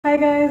Hi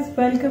guys,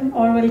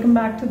 welcome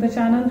back to the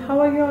channel. How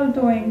are you all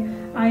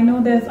doing? I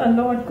know there's a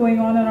lot going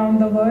on around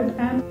the world,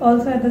 and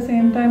also at the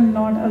same time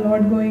not a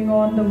lot going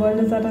on. The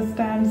world is at a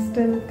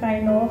standstill,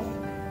 kind of.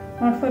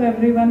 Not for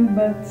everyone,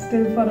 but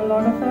still for a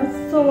lot of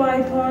us. So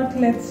I thought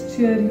let's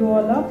cheer you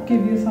all up,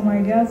 give you some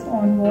ideas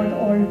on what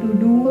all to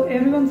do.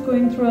 Everyone's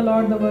going through a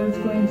lot, the world's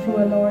going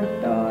through a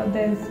lot.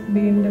 There's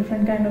been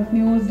different kind of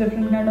news,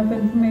 different kind of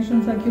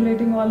information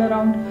circulating all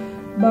around.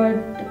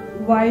 But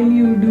while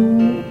you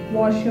do,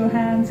 wash your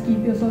hands,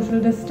 keep your social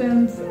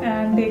distance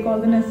and take all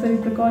the necessary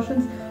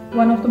precautions.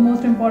 One of the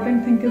most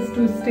important things is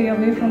to stay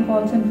away from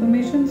false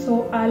information.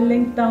 So I'll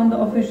link down the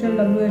official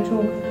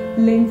WHO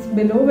links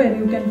below where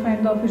you can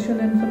find the official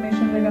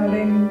information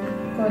regarding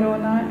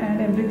Corona and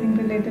everything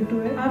related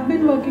to it. I've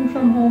been working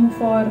from home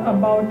for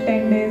about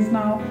 10 days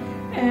now,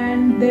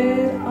 and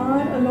there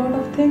are a lot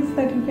of things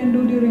that you can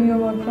do during your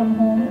work from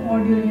home,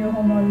 or during your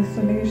home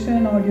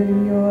isolation, or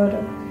during your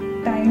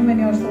time when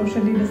you're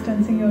socially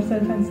distancing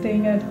yourself and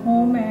staying at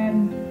home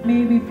and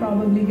maybe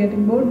probably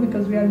getting bored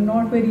because we are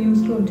not very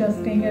used to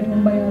just staying at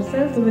home by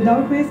ourselves. So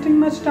without wasting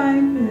much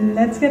time,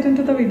 let's get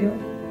into the video.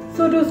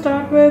 So to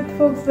start with,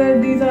 folks,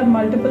 these are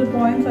multiple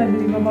points, I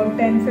believe about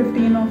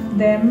 10-15 of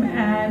them,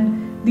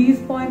 and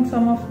these points,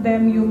 some of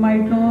them you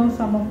might know,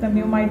 some of them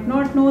you might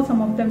not know,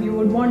 some of them you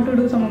would want to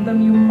do, some of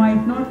them you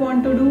might not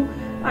want to do.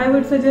 I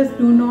would suggest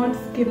do not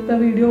skip the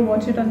video,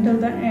 watch it until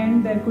the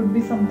end. There could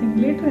be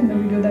something later in the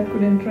video that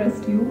could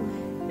interest you,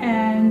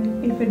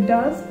 and if it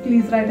does,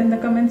 please write in the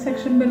comment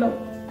section below.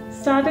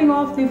 Starting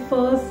off, the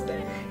first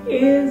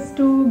is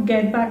to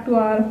get back to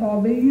our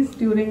hobbies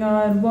during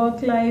our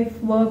work life,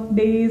 work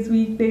days,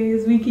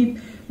 weekdays.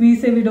 We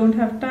say we don't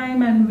have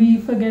time and we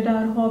forget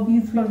our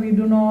hobbies, or we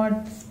do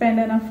not spend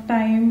enough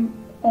time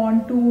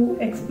on to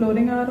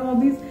exploring our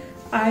hobbies.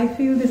 I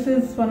feel this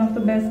is one of the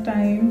best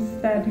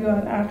times that you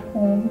are at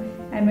home,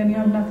 and when you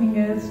have nothing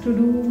else to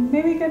do,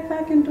 maybe get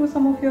back into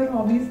some of your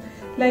hobbies.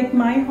 Like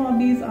my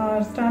hobbies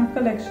are stamp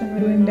collection,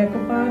 doing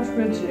decoupage,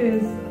 which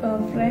is a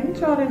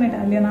French or an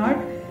Italian art.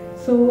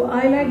 So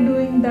I like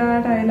doing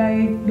that. I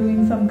like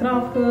doing some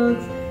craft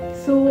works.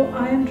 So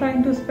I am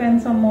trying to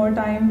spend some more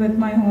time with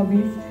my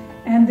hobbies,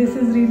 and this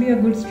is really a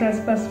good stress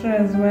buster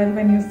as well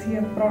when you see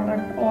a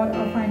product or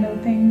a final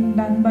thing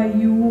done by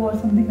you or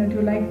something that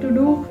you like to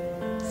do.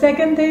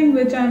 Second thing,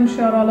 which I'm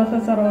sure all of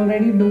us are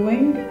already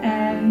doing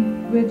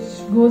and which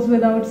goes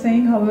without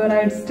saying, however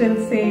I'd still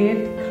say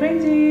it,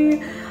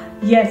 cringy.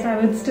 Yes, I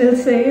would still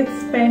say it,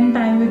 spend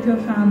time with your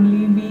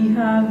family.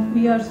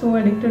 We are so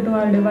addicted to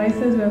our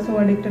devices, we are so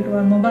addicted to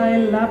our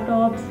mobile,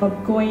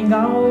 laptops, going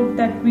out,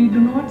 that we do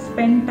not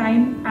spend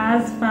time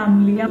as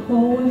family. Our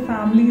whole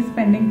family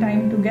spending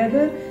time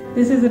together.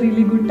 This is a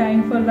really good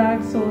time for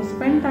that. So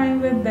spend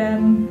time with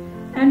them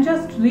and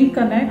just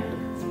reconnect.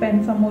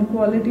 Spend some more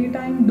quality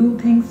time, do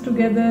things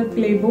together,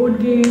 play board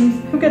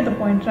games. You get the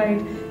point,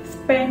 right?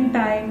 Spend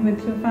time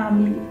with your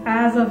family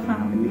as a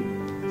family.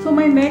 So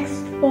my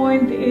next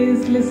point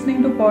is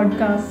listening to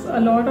podcasts. A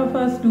lot of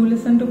us do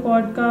listen to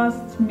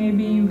podcasts.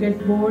 Maybe you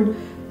get bored.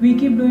 We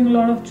keep doing a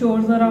lot of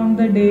chores around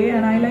the day,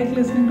 and I like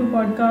listening to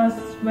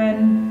podcasts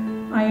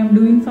when I am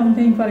doing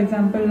something. For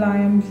example, I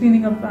am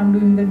cleaning up, I'm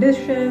doing the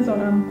dishes, or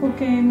I'm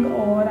cooking,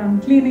 or I'm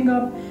cleaning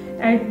up.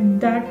 At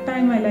that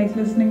time, I like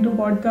listening to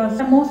podcasts.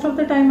 And most of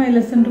the time, I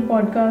listen to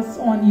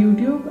podcasts on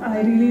YouTube.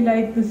 I really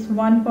like this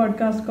one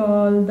podcast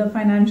called The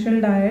Financial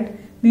Diet.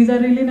 These are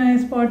really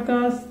nice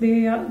podcasts.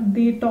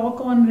 They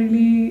talk on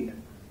really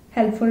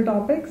helpful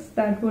topics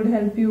that would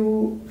help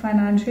you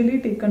financially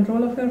take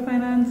control of your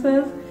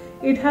finances.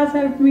 It has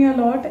helped me a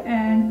lot,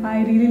 and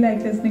I really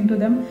like listening to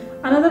them.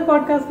 Another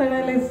podcast that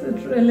I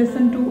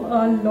listen to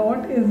a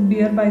lot is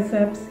Beer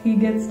Biceps. He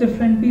gets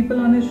different people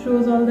on his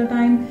shows all the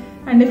time,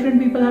 and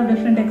different people have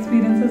different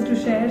experiences to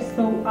share.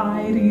 So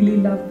I really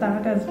love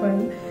that as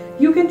well.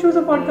 You can choose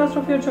a podcast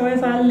of your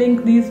choice. I'll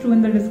link these two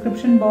in the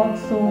description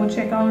box, so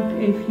check out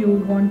if you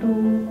want to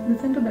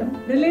listen to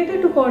them.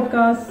 Related to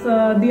podcasts,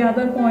 the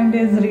other point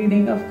is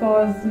reading. Of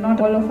course, not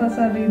all of us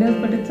are readers,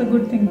 but it's a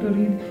good thing to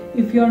read.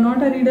 If you're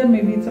not a reader,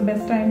 maybe it's the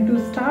best time to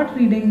start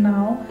reading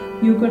now.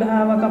 You could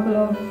have a couple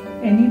of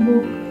any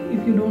book.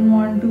 If you don't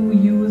want to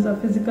use a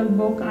physical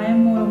book, I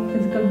am more of a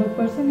physical book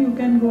person, you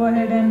can go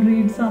ahead and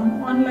read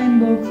some online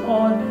books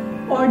or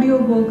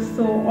audio books.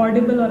 So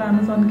Audible or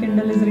Amazon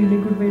Kindle is a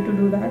really good way to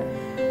do that.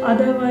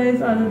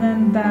 Otherwise, other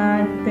than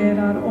that, there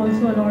are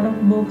also a lot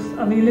of books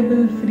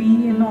available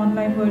free in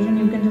online version.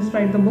 You can just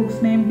write the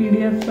book's name,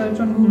 PDF,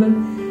 search on Google.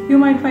 You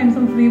might find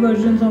some free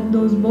versions of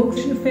those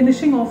books.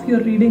 Finishing off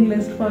your reading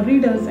list for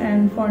readers,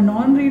 and for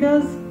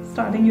non-readers,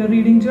 starting your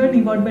reading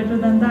journey. What better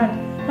than that?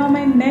 Now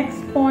my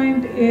next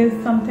point is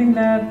something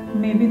that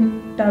maybe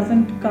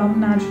doesn't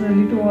come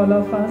naturally to all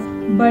of us,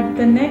 but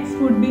the next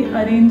would be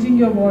arranging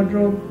your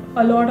wardrobe.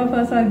 A lot of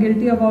us are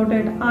guilty about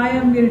it. I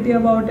am guilty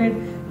about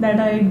it, that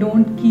I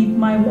don't keep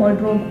my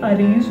wardrobe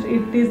arranged.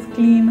 It is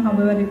clean,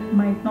 however it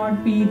might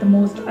not be the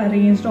most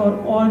arranged or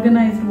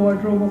organized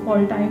wardrobe of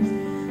all times.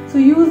 So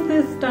use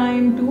this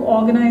time to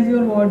organize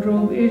your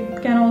wardrobe.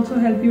 It can also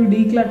help you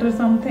declutter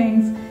some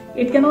things.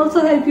 It can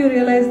also help you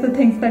realize the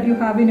things that you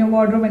have in your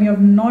wardrobe and you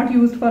have not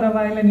used for a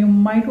while and you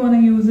might want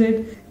to use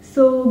it.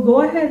 So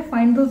go ahead,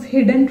 find those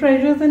hidden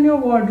treasures in your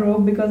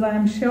wardrobe, because I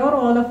am sure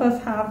all of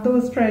us have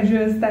those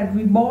treasures that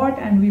we bought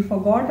and we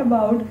forgot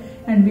about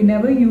and we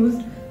never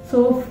used.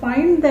 So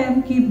find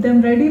them, keep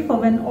them ready for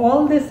when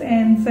all this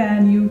ends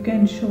and you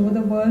can show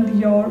the world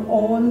your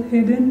all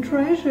hidden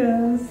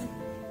treasures.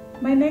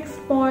 My next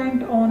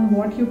point on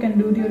what you can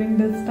do during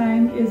this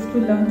time is to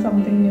learn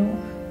something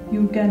new.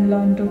 You can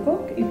learn to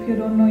cook. If you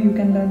don't know, you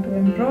can learn to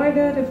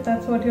embroider. If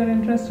that's what you're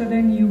interested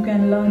in, you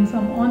can learn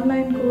some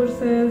online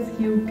courses.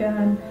 You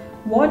can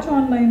watch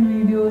online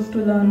videos to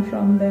learn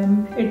from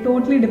them. It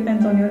totally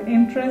depends on your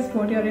interest,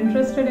 what you're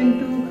interested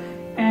into,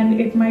 and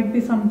it might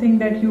be something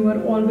that you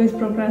are always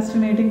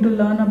procrastinating to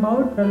learn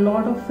about. There are a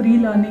lot of free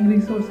learning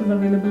resources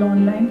available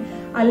online.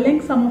 I'll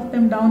link some of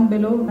them down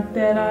below.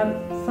 There are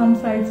some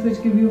sites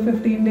which give you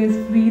 15 days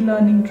free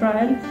learning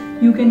trial.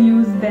 You can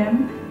use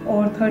them,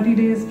 or 30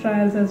 days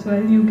trials as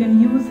well. You can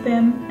use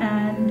them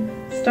and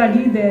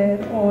study there,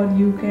 or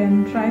you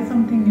can try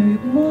something new.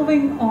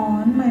 Moving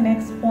on, my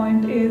next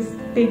point is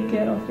take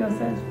care of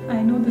yourself.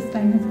 I know this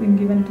time has been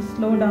given to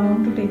slow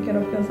down, to take care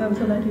of yourself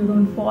so that you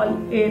don't fall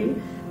ill.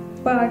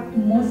 But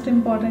most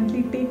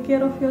importantly, take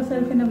care of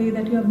yourself in a way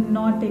that you have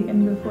not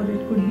taken before.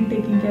 It could be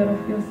taking care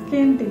of your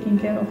skin, taking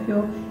care of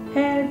your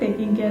hair,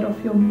 taking care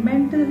of your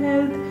mental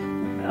health.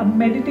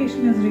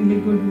 Meditation is really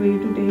good way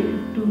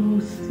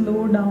to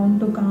slow down,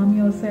 to calm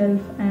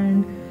yourself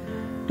and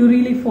to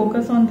really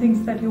focus on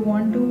things that you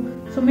want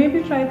to. So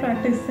maybe try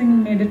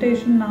practicing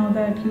meditation now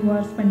that you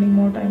are spending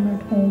more time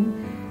at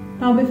home.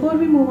 Now before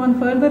we move on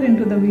further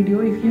into the video,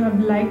 if you have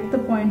liked the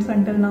points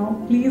until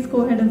now, please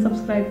go ahead and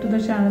subscribe to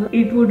the channel.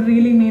 It would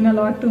really mean a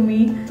lot to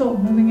me. So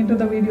moving into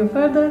the video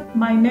further,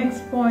 my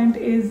next point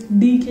is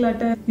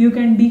declutter. You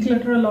can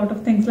declutter a lot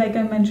of things, like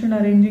I mentioned,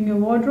 arranging your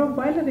wardrobe.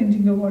 While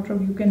arranging your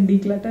wardrobe, you can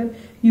declutter.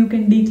 You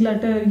can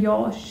declutter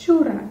your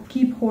shoe rack.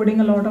 Keep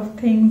hoarding a lot of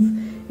things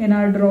in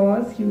our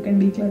drawers. You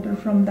can declutter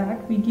from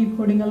that. We keep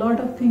hoarding a lot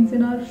of things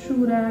in our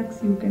shoe racks.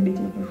 You can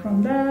declutter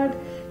from that.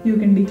 You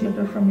can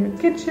declutter from your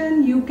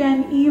kitchen. You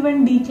can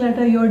even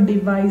declutter your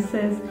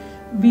devices.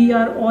 We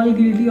are all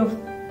guilty of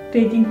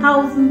taking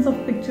thousands of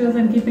pictures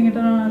and keeping it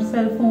on our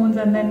cell phones,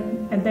 and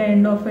then at the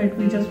end of it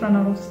we just run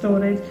out of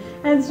storage.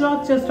 And it's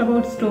not just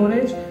about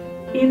storage.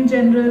 In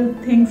general,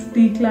 things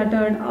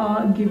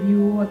decluttered give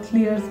you a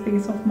clear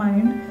space of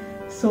mind.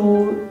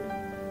 So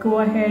go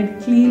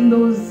ahead, clean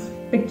those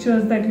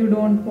pictures that you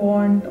don't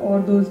want,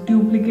 or those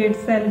duplicate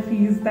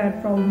selfies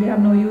that probably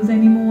have no use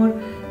anymore,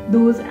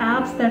 those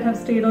apps that have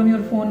stayed on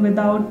your phone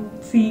without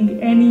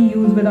seeing any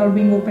use, without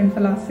being opened for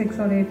last 6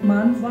 or 8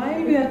 months.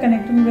 While we are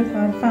connecting with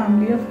our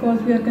family, of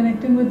course we are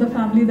connecting with the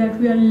family that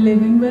we are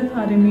living with,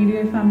 our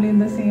immediate family in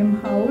the same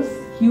house.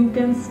 You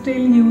can still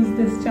use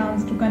this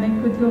chance to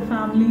connect with your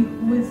family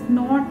who is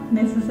not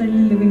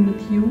necessarily living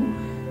with you.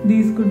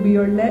 These could be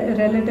your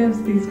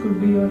relatives, these could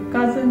be your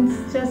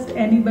cousins, just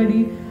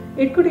anybody.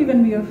 It could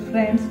even be your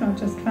friends, not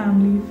just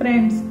family.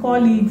 Friends,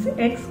 colleagues,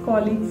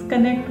 ex-colleagues,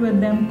 connect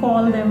with them,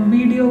 call them,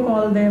 video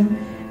call them,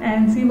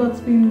 and see what's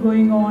been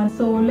going on.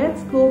 So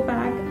let's go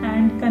back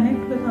and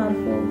connect with our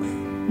folks.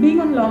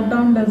 Being on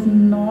lockdown does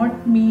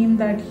not mean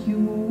that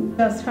you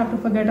just have to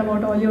forget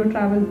about all your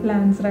travel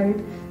plans, right?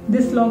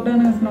 This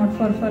lockdown is not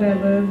for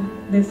forever.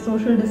 This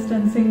social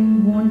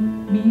distancing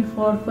won't be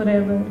for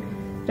forever,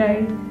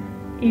 right?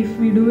 If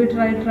we do it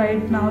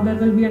right now, there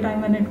will be a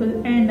time when it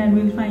will end and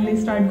we'll finally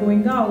start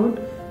going out.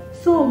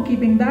 So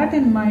keeping that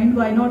in mind,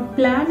 why not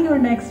plan your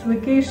next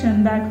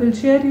vacation? That will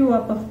cheer you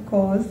up, of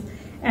course.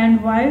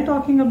 And while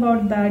talking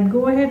about that,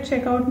 go ahead,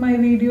 check out my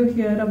video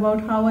here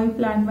about how I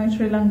planned my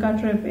Sri Lanka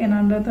trip in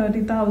under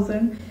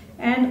 30,000,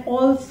 and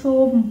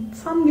also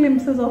some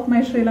glimpses of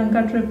my Sri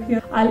Lanka trip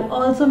here. I'll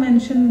also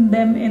mention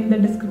them in the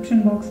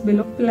description box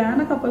below.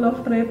 Plan a couple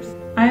of trips.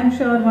 I am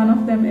sure one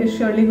of them is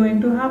surely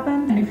going to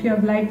happen. And if you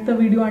have liked the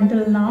video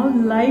until now,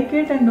 like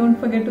it and don't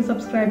forget to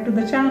subscribe to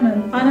the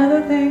channel.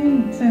 Another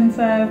thing, since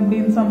I've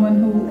been someone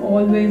who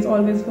always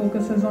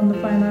focuses on the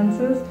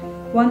finances,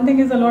 one thing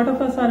is a lot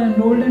of us are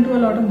enrolled into a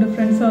lot of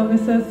different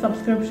services,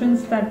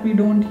 subscriptions that we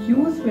don't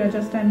use. We are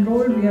just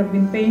enrolled, we have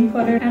been paying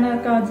for it, and our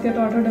cards get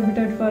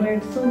auto-debited for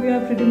it. So we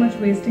are pretty much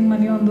wasting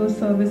money on those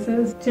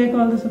services. Check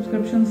all the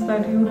subscriptions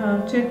that you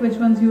have. Check which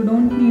ones you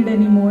don't need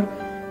anymore.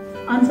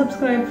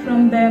 Unsubscribe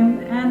from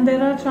them, and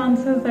there are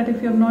chances that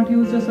if you have not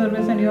used a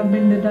service and you have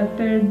been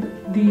deducted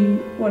the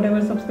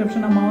whatever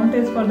subscription amount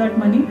is for that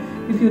money,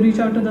 if you reach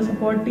out to the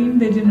support team,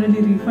 they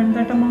generally refund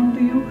that amount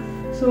to you.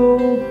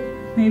 So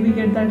maybe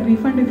get that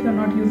refund if you're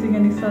not using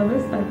any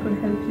service. That could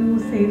help you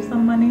save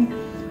some money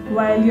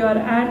while you're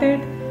at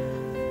it.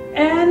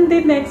 And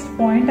the next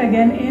point,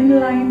 again in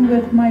line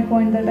with my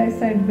point that I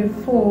said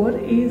before,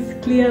 is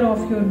clear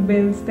off your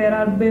bills. There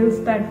are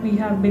bills that we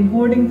have been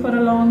hoarding for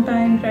a long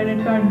time,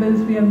 credit card bills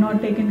we have not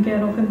taken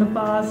care of in the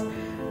past,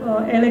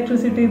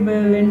 electricity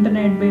bill,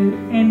 internet bill,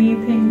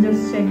 anything.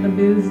 Just check the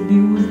bills,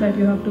 dues that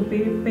you have to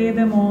pay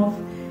them off,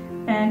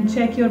 and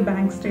check your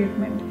bank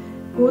statement.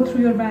 Go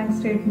through your bank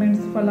statements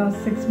for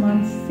last 6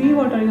 months. See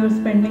what are your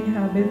spending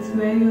habits,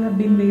 where you have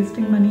been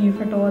wasting money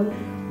if at all,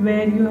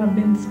 where you have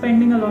been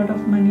spending a lot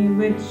of money,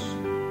 which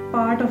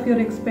part of your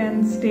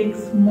expense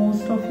takes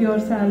most of your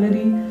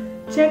salary.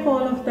 Check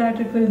all of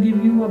that. It will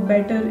give you a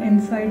better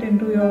insight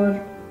into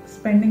your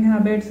spending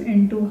habits,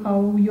 into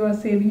how you are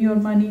saving your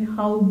money,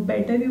 how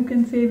better you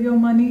can save your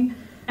money,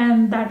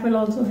 and that will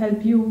also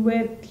help you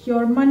with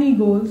your money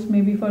goals,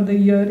 maybe for the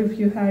year if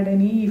you had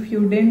any. If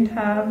you didn't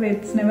have,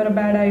 it's never a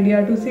bad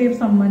idea to save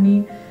some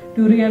money,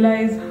 to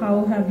realize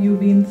how have you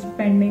been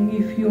spending.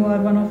 If you are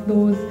one of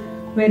those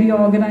very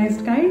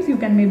organized kinds, you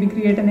can maybe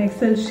create an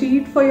Excel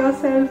sheet for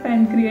yourself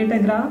and create a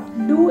graph.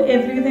 Do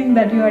everything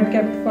that you had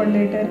kept for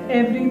later,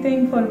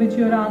 everything for which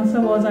your answer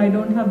was I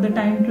don't have the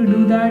time to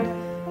do that.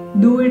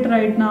 Do it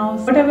right now.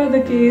 Whatever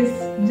the case,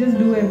 just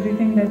do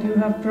everything that you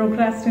have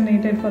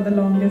procrastinated for the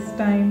longest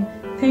time.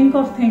 Think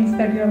of things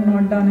that you have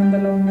not done in the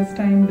longest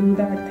time. Do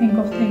that. Think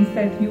of things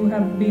that you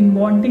have been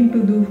wanting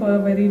to do for a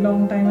very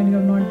long time and you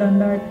have not done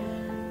that.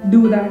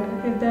 Do that.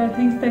 If there are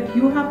things that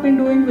you have been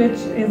doing which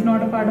is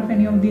not a part of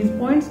any of these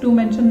points, do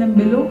mention them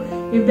below.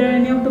 If there are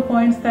any of the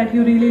points that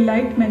you really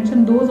liked,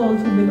 mention those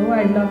also below.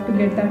 I'd love to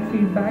get that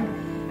feedback.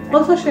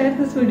 Also share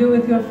this video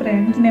with your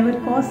friends. It never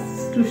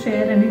costs to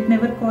share and it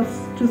never costs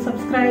to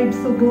subscribe.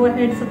 So go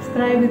ahead,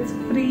 subscribe, it's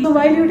free. So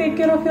while you take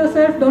care of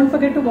yourself, don't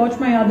forget to watch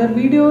my other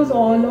videos.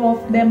 All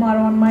of them are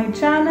on my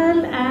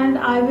channel and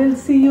I will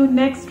see you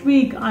next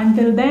week.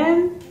 Until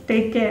then,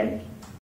 take care.